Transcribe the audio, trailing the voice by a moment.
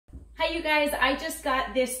Hi you guys, I just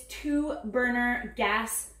got this 2-burner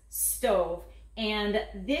gas stove, and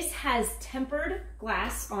this has tempered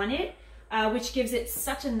glass on it, which gives it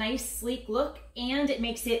such a nice sleek look, and it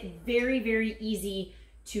makes it very, very easy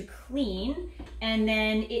to clean. And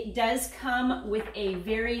then it does come with a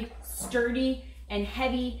very sturdy and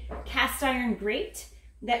heavy cast iron grate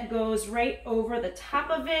that goes right over the top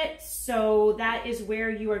of it. So that is where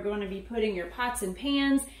you are going to be putting your pots and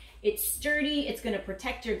pans. It's sturdy, it's going to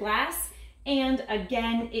protect your glass, and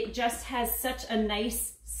again, it just has such a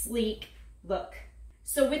nice, sleek look.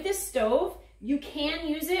 So with this stove, you can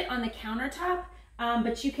use it on the countertop,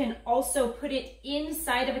 but you can also put it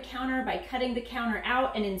inside of a counter by cutting the counter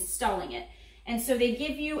out and installing it. And so they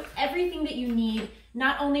give you everything that you need,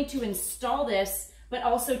 not only to install this, but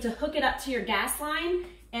also to hook it up to your gas line.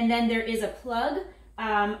 And then there is a plug,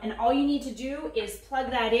 and all you need to do is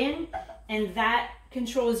plug that in, and that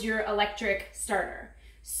controls your electric starter.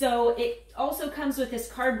 So it also comes with this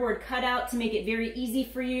cardboard cutout to make it very easy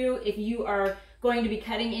for you if you are going to be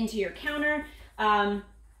cutting into your counter.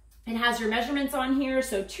 It has your measurements on here,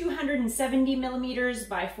 so 270 millimeters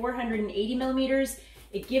by 480 millimeters.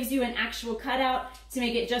 It gives you an actual cutout to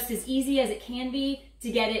make it just as easy as it can be to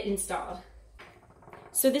get it installed.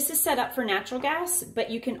 So this is set up for natural gas, but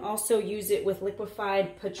you can also use it with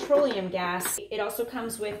liquefied petroleum gas. It also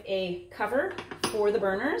comes with a cover for the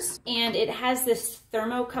burners, and it has this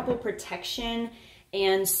thermocouple protection.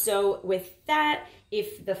 And so with that,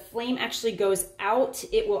 if the flame actually goes out,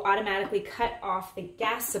 it will automatically cut off the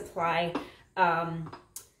gas supply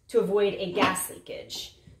to avoid a gas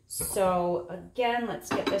leakage. So again, let's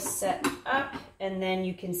get this set up, and then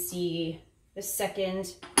you can see the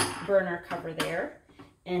second burner cover there.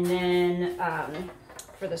 And then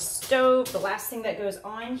for the stove, the last thing that goes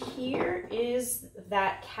on here is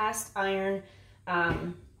that cast iron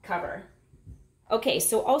cover. Okay,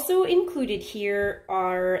 so also included here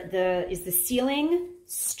is the sealing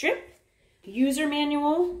strip, user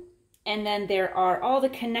manual, and then there are all the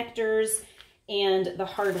connectors and the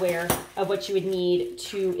hardware of what you would need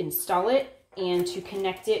to install it and to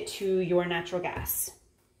connect it to your natural gas.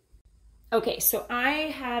 Okay, so I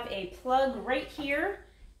have a plug right here,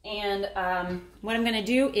 and what I'm gonna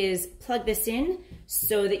do is plug this in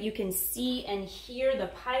so that you can see and hear the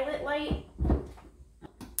pilot light.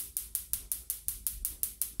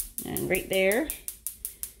 And right there,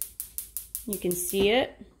 you can see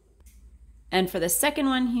it. And for the second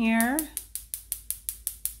one here,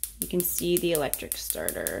 you can see the electric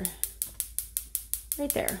starter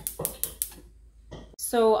right there.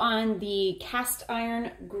 So on the cast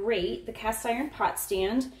iron grate, the cast iron pot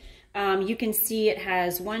stand, you can see it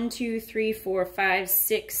has 1, 2, 3, 4, 5,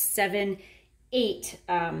 6, 7, 8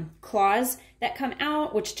 claws that come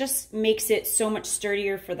out, which just makes it so much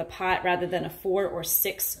sturdier for the pot rather than a 4 or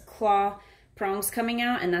 6 claw prongs coming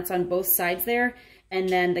out, and that's on both sides there. And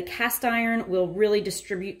then the cast iron will really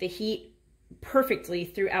distribute the heat perfectly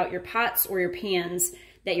throughout your pots or your pans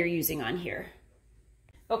that you're using on here.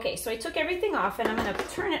 Okay, so I took everything off, and I'm going to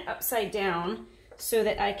turn it upside down so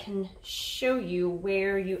that I can show you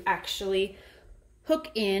where you actually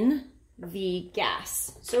hook in the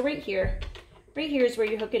gas. So right here is where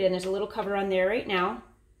you hook it in. There's a little cover on there right now.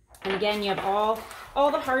 And again, you have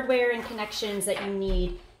all the hardware and connections that you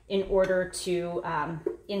need in order to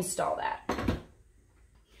install that.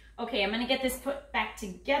 Okay, I'm gonna get this put back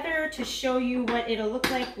together to show you what it'll look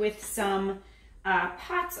like with some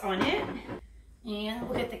pots on it. And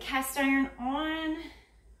we'll get the cast iron on.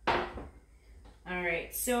 All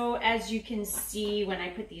right, so as you can see when I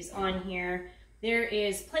put these on here, there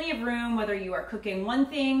is plenty of room whether you are cooking one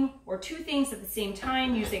thing or 2 things at the same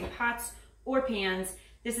time using pots or pans.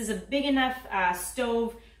 This is a big enough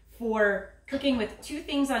stove for cooking with 2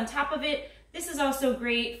 things on top of it. This is also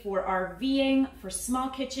great for RVing, for small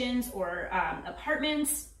kitchens or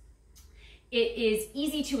apartments. It is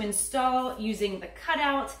easy to install using the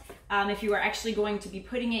cutout if you are actually going to be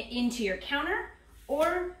putting it into your counter,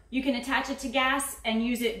 or you can attach it to gas and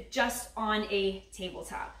use it just on a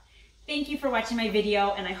tabletop. Thank you for watching my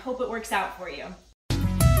video, and I hope it works out for you.